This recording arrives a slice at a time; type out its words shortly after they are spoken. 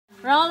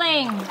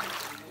Rolling.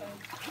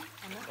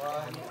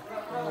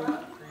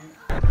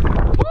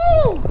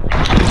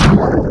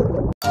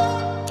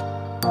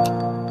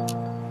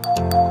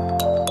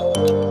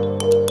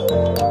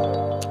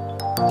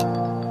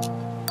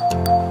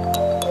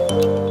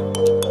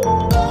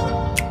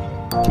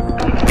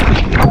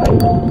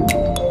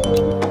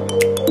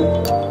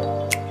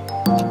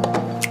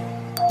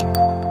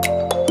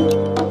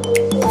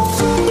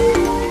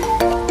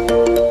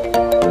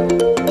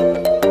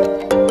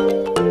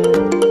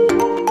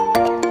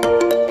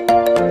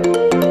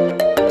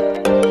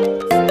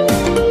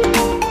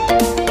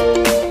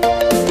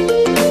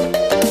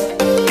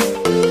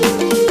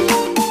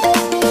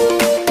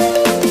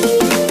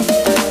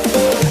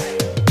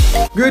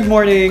 Good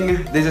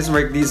morning! This is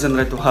Mark Dizon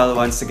Ratuhal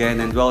once again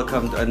and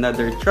welcome to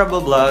another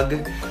travel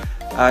vlog.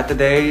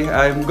 Today,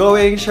 I'm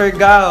going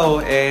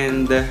Siargao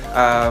and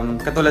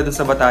katulad dun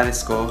sa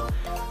Batanes ko,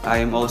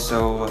 I am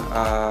also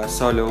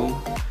solo.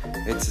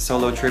 It's a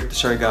solo trip to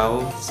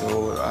Siargao,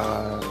 so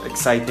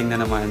exciting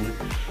na naman.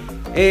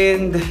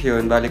 And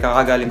yun, bali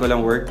kakagaling ko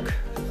lang work,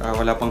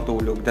 wala pang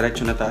tulog,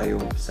 diretso na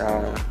tayo sa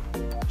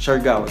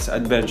Siargao, sa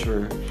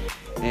adventure.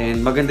 And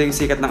maganda yung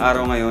sikat ng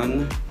araw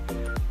ngayon.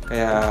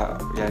 Kaya,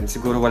 yan,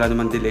 siguro wala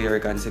naman delay or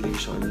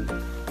cancellation.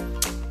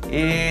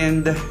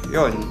 And,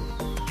 yun.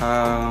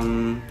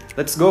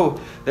 Let's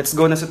go! Let's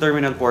go na sa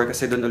Terminal 4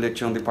 kasi doon ulit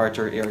yung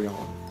departure area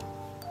ko.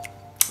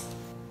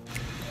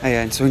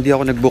 Ayan, so hindi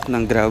ako nag-book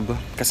ng Grab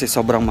kasi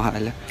sobrang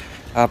mahal.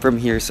 From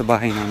here sa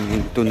bahay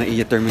namin to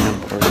Naiya Terminal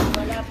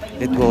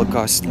 4, it will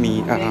cost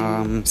me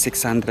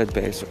 600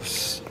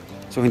 pesos.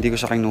 So, hindi ko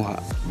siya kinuha.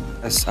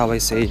 As I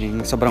was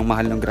saying, sobrang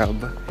mahal ng Grab.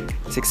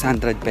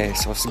 600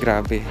 pesos,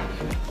 grabe.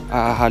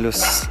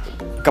 Halos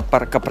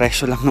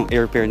kapresyo lang ng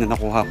airfare na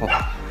nakuha ko.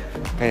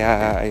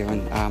 Kaya,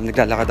 ayun,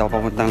 naglalakad ako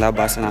papuntang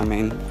labasan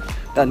namin.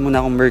 Daan muna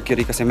akong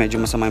Mercury kasi medyo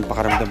masama yung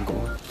pakaramdam ko.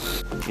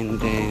 And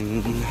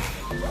then,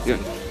 yun.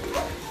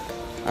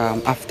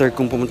 After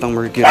kong pumuntang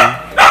Mercury,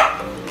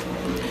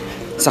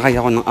 sakay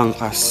ako ng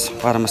angkas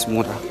para mas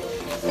mura.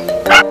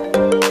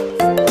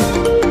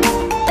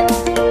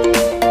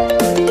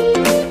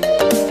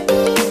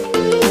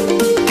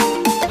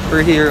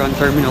 We're here on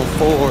Terminal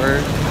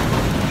 4.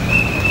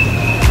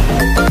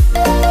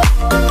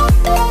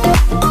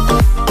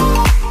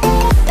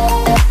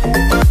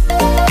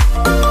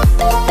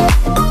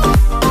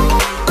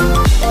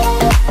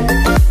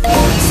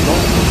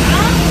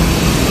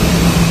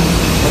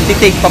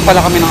 Magti-take pa pala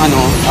kami ng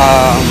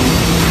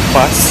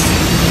bus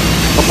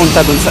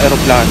papunta dun sa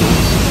eroplano.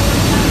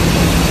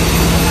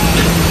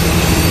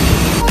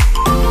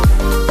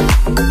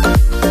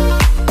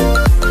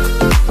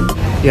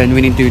 Yan,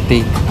 we need to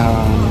take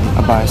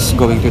a bus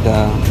going to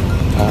the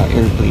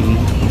airplane.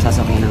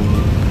 Sasakay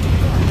namin.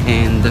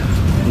 And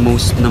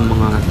most ng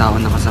mga tao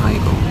na kasakay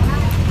ko,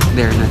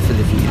 they're not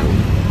Filipino.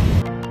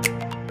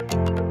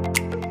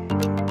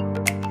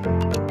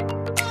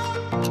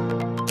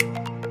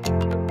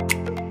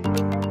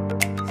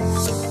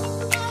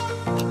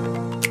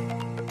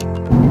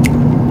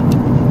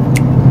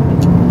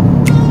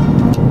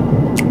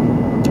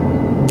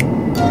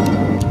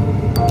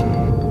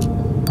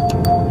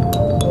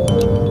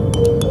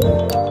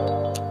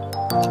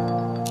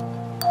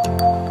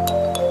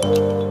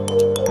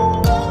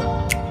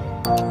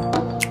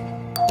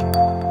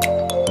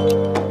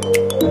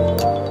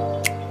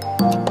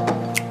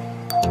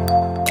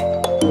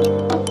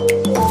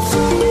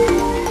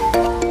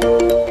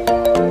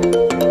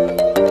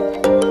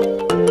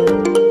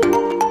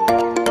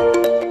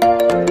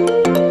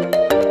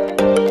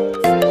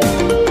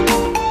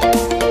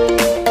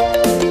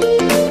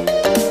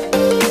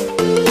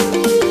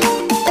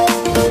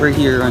 We're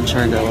here on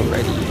Siargao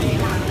already.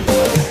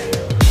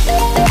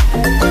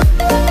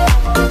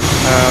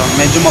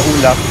 Medyo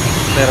maulap,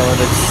 pero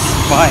that's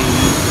fine.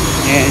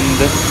 And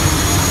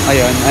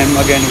ayun, I'm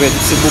again with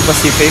Cebu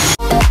Pacific.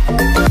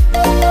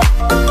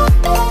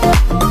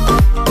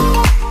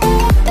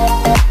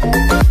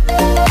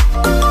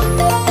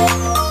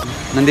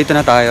 Nandito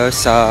na tayo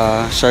sa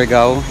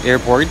Siargao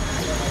Airport.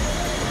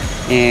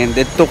 And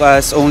it took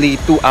us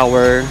only 2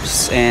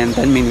 hours and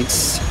 10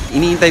 minutes.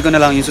 Iniintay ko na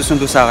lang yung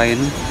susundo sa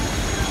akin.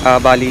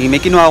 Bali,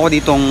 may kinuha ko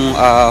ditong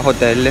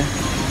hotel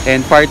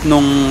and part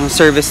nung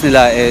service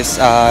nila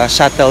is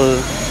shuttle.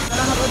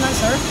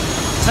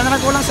 Saan na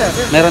kulang, sir?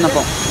 Meron na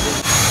po.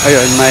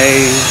 Ayun,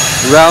 may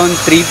round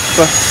trip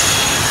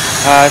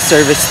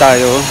service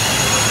tayo.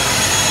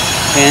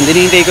 And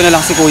iniintay ko na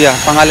lang si Kuya.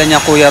 Pangalan niya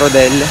Kuya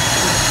Rodel.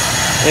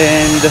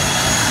 And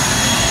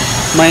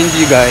mind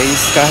you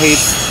guys,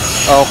 kahit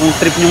kung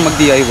trip nyo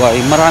mag-DIY,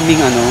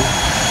 maraming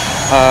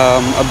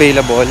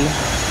available.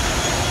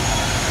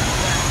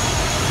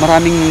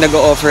 Maraming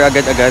nag-o-offer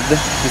agad-agad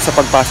sa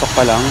pagpasok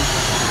pa lang.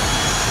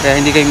 Kaya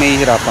hindi kayo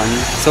mahihirapan.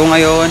 So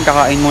ngayon,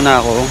 kakain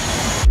muna ako.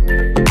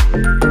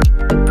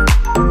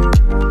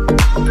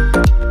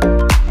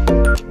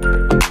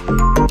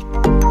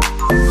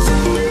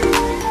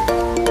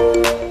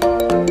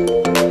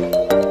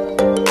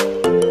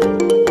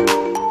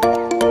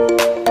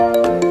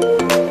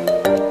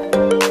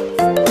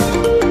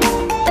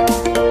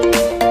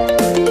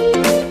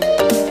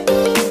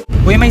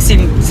 Uy, may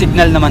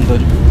signal naman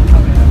dun.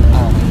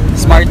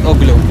 Smart o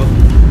globe?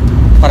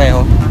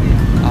 Pareho?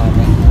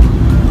 Okay.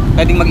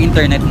 Pwedeng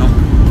mag-internet, no?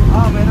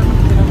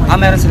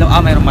 Meron silang,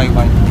 meron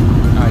wifi.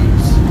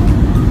 Ayos.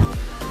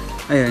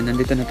 Ayan,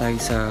 nandito na tayo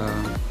sa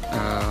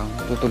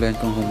tutuluyan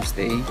kong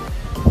homestay.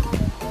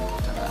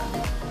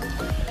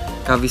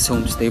 Cavis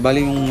Homestay.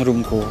 Bali yung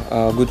room ko,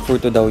 good for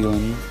 2 daw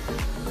yun.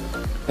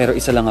 Pero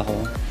isa lang ako.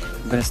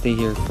 I'm gonna stay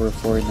here for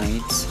 4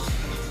 nights.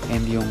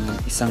 And yung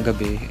isang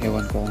gabi,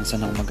 ewan ko kung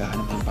saan ako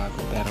maghahanap ng bago.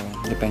 Pero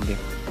depende.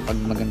 Pag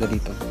maganda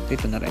dito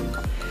na rin.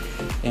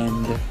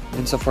 And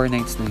dun sa 4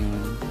 nights na yun,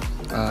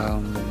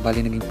 bali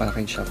naging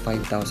package siya,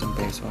 5,000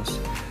 pesos.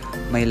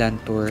 May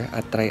land tour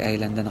at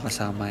Tri-Island na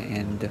nakasama.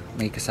 And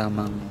may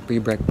kasamang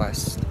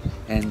pre-breakfast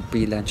and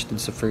pre-lunch dun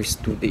sa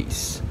first 2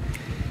 days.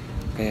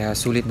 Kaya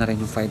sulit na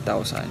rin yung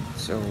 5,000.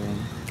 So,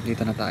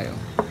 dito na tayo.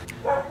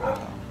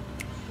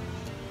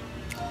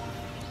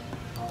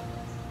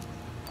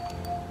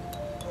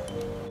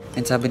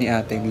 And sabi ni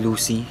ate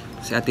Lucy,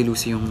 si ate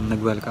Lucy yung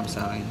nag-welcome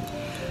sa akin.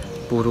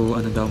 Puro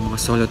ano daw, mga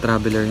solo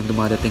traveler yung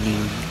dumadating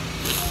ngayon.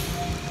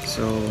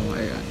 So,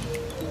 ayan.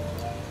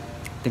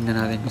 Tingnan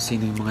natin kung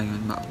sino yung mga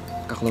yun.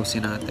 Kaklose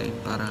natin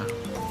para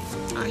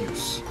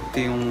ayos.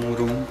 Ito yung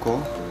room ko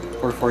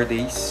for 4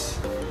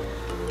 days.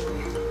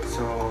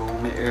 So,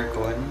 may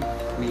aircon.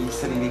 May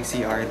sariling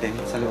CR din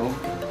sa loob.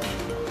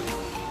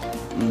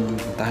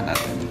 Puntahan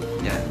natin.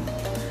 Yan.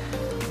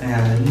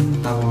 Ayan.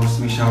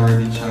 Tapos may shower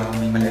din siya.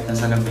 May maliit na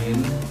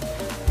salamin.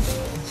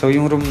 So,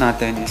 yung room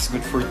natin is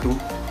good for 2.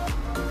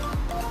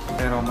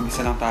 Pero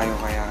mag-isa lang tayo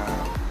kaya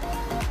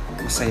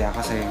masaya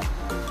kasi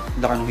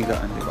wala ka nung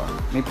higaan, di ba?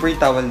 May free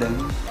towel din.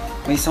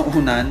 May isang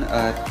unan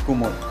at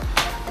kumot.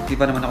 Di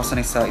pa naman ako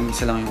sanay sa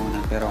isa lang yung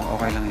unan pero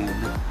okay lang yan.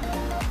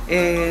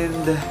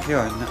 And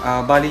yun,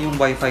 bali yung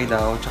wifi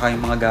daw tsaka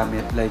yung mga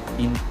gamit like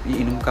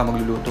iinom ka,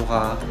 magluluto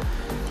ka.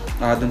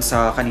 Dun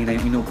sa kanina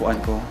yung inupuan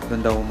ko,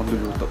 dun daw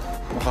magluluto.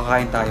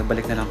 Makakain tayo,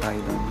 balik na lang tayo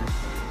dun.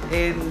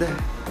 And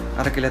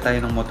arakila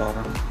tayo ng motor.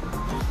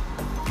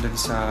 Dun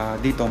sa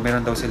dito,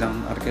 meron daw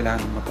silang arkilahan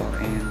ng motor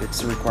and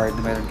it's required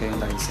na meron kayong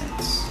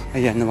license.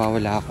 Ayan,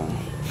 nawawala ako.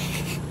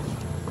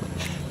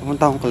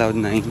 Pupunta akong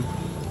Cloud9.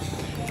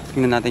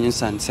 Tingnan natin yung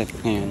sunset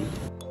ngayon.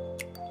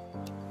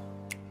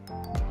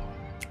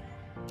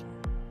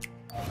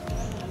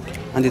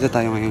 Andito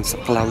tayo ngayon sa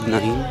Cloud9.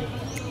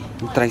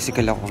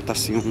 Tricycle ako,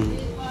 tapos yung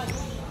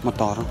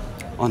motor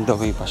on the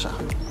way pa siya.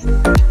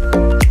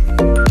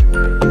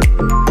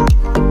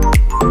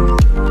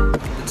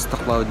 It's the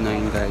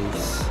Cloud9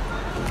 guys.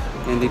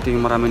 And dito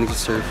yung marami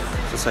nag-surf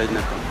sa side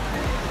na to.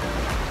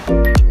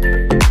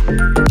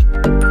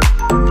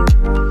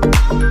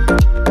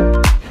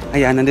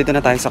 Ayan, nandito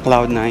na tayo sa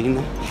Cloud9.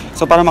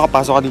 So para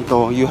makapasok ka dito,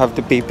 you have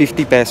to pay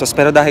 50 pesos.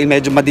 Pero dahil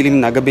medyo madilim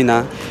na, gabi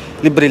na,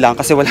 libre lang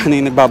kasi wala na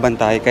yung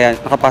nagbabantay. Kaya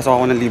nakapasok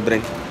ako ng libre.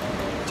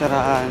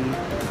 Charaan.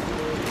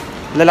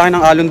 Lalaki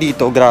ng alon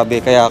dito,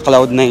 grabe. Kaya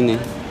Cloud9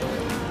 eh.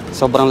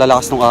 Sobrang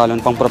lalakas ng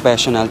alon, pang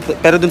professional.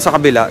 Pero dun sa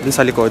kabila, dun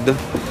sa likod,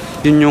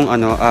 yun yung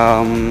ano,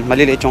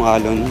 maliliit yung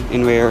alon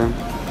in where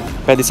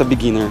pwede sa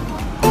beginner.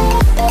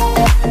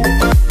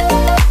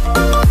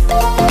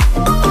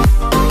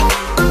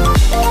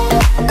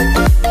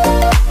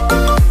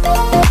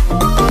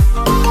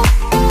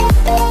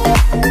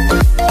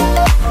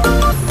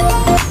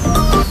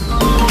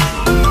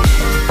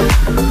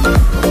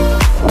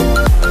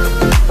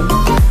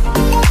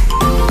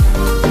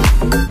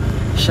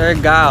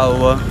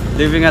 Siargao,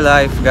 living a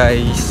life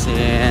guys,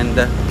 and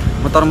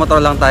motor-motor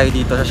lang tayo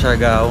dito sa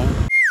Siargao.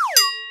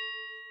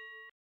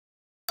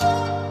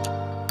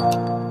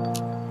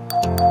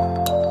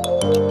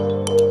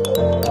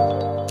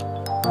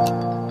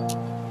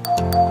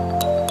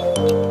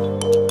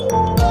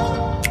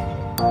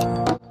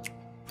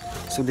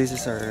 So this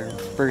is our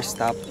first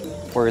stop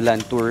for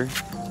land tour.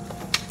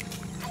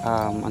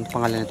 Ano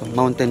pangalan nito?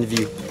 Mountain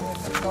View.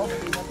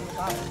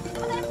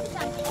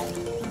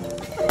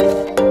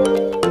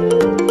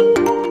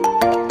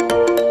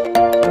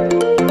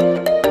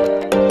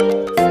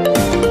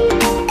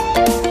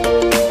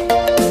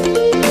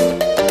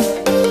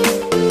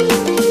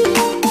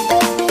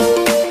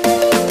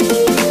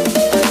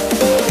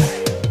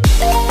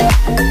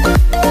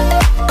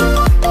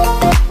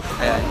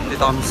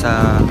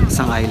 Sa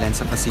isang island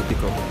sa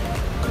Pacifico.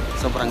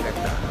 Sobrang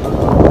ganda.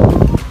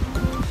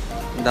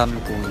 Ang daming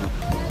puno.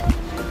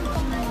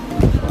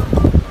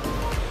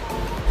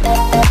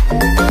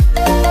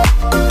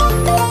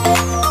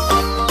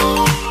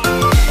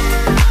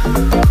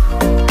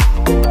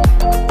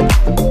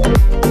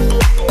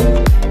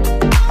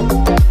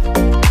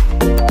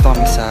 Ito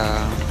kami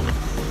sa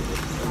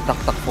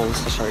Taktak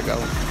Falls sa Siargao.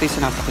 Ito yung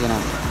sinasakyan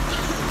namin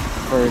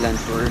for land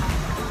tour.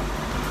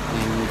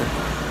 And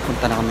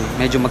punta na kami.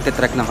 Medyo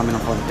magte-trek lang kami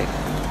ng konti.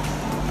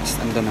 Tapos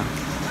ando na.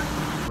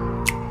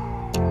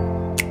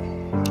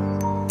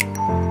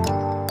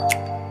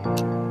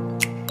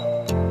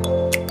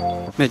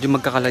 Medyo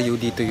magkakalayo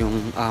dito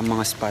yung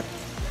mga spot.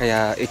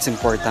 Kaya it's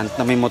important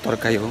na may motor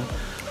kayo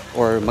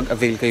or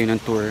mag-avail kayo ng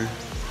tour.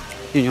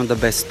 Yun yung the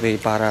best way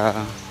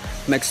para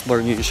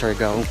ma-explore nyo yung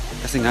Siargao.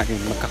 Kasi nga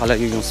yun,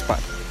 magkakalayo yung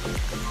spot.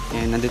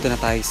 And nandito na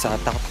tayo sa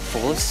Taktak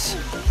Falls.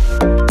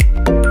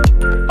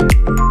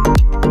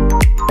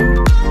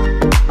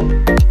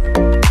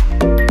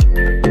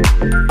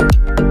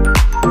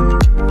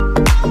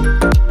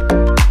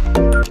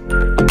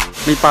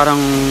 May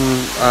parang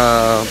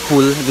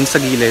pool dun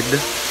sa gilid.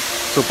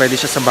 So pwede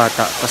siya sa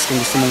bata. Tapos kung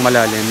gusto mong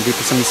malalim,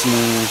 dito sa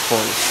mismong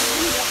falls.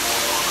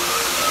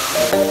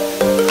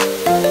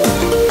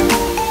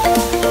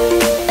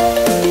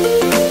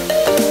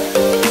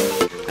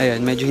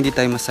 Ayan, medyo hindi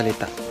tayo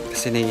masalita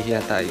kasi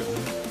nahihiya tayo.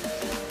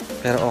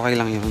 Pero okay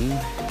lang yun.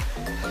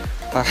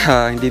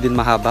 Para hindi din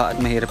mahaba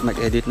at mahirap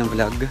mag-edit ng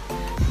vlog.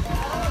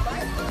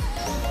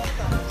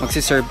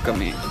 Magsiserve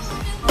kami.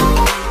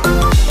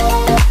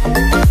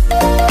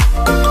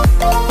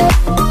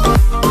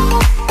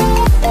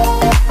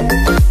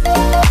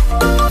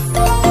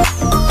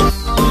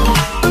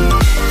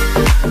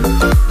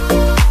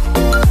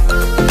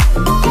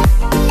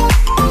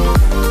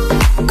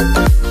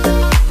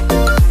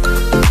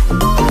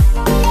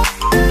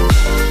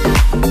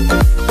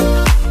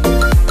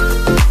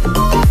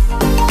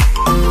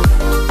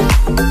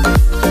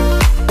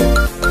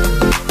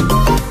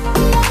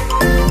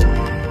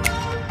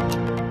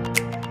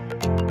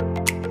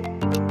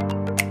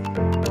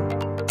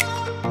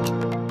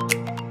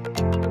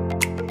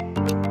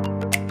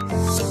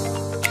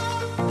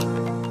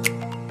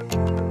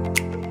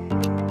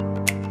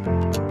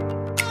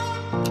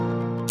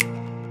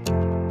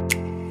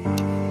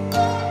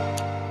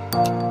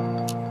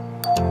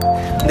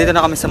 Dito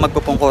na kami sa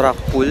Magpupungko Rock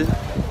Pool.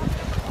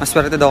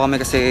 Maswerte daw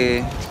kami kasi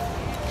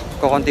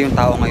kukunti yung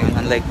tao ngayon,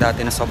 unlike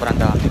dati na sobrang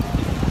dami.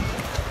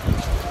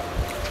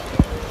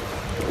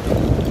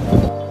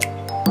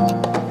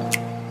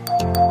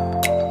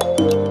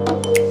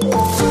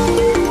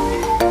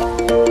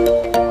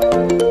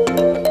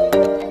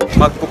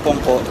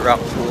 Magpupungko Rock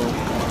Pool.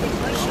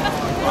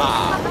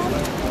 Wow!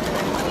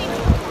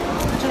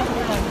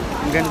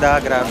 Ang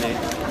ganda, grabe.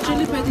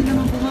 Actually, pwede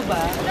naman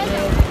bumaba.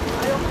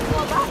 Ayaw ko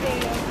bumaba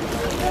eh.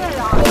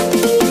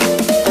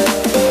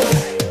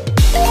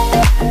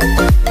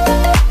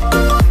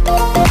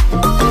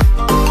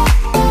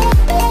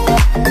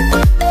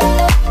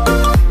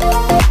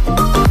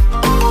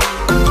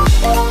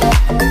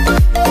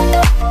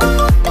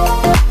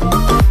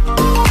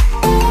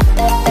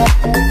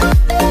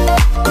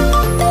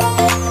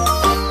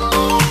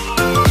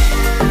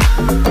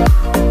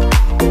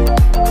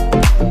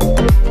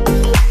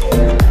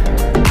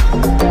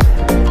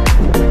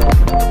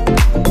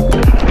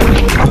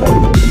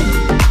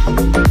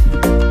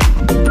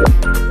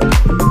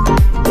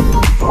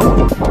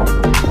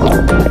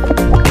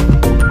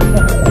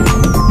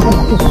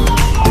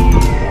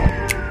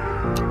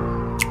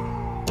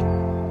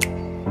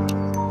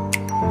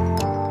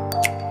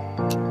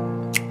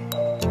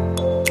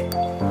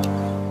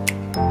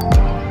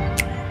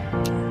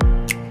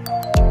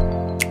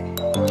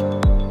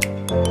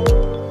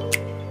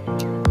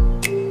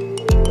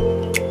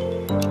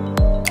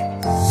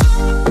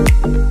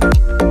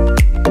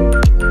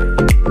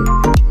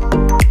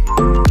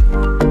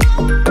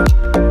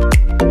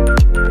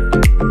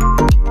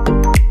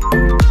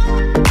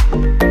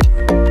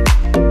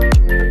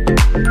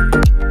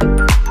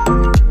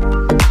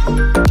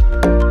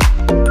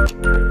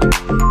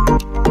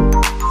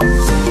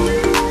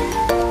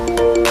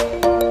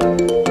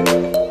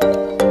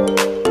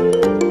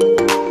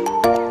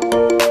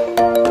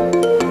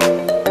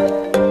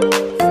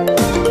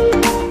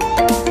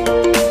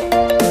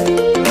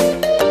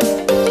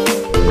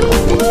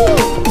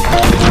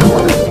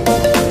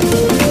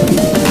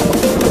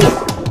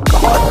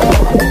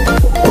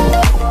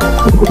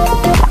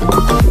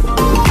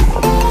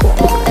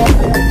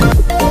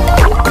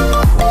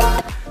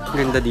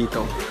 Ganda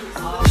dito.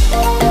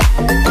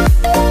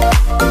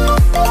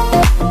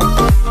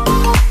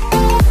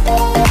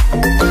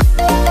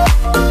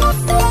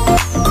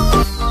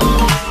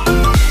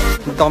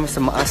 Dito kami sa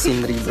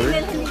Maasin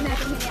River.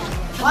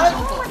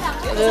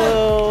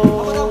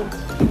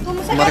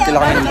 Marikila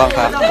kami ng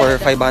bangka for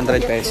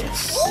 500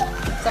 pesos.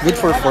 Good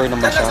for 4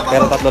 naman siya,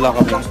 pero tatlo lang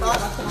kami.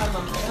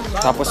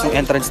 Tapos yung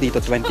entrance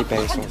dito 20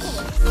 pesos.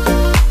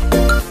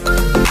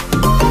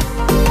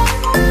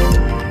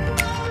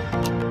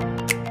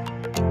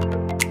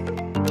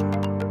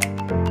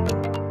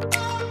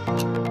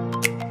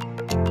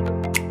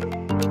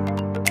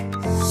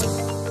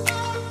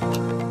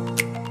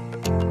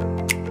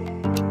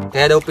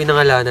 Kaya daw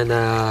pinangalanan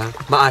na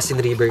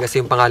Maasin River kasi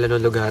yung pangalan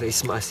ng lugar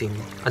is Maasin.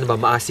 Ano ba?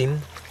 Maasin?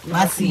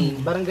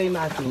 Maasin. Barangay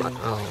Maasin.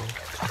 Oo.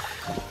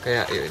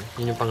 Kaya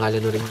yun yung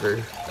pangalan ng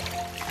river.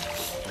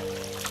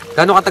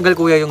 Gaano katagal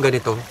kuya yung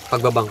ganito?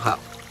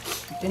 Pagbabangka?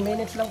 15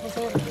 minutes lang po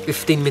sir.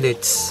 15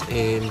 minutes.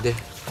 And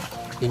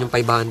yun yung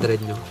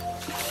 500 nyo.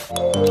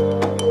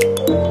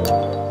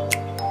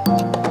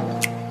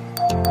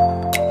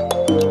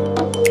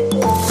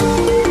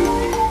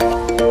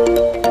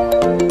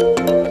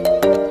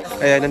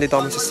 Kaya nandito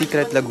kami sa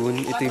Secret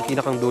Lagoon. Ito yung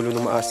pinakang dulo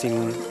ng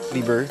Maasin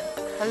River.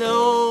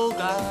 Hello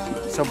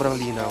guys! Sobrang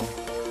linaw.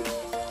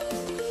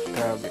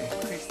 Grabe.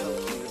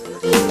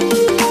 Pabalik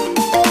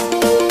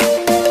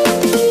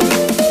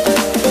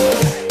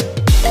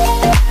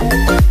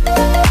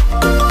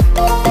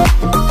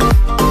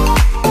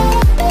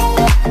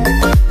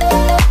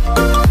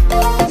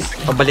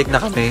na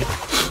kami.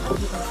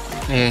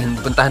 And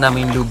puntahan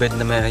namin yung lubid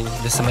na may,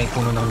 doon sa may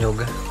puno ng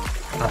nyog.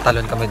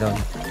 Tatalon kami doon.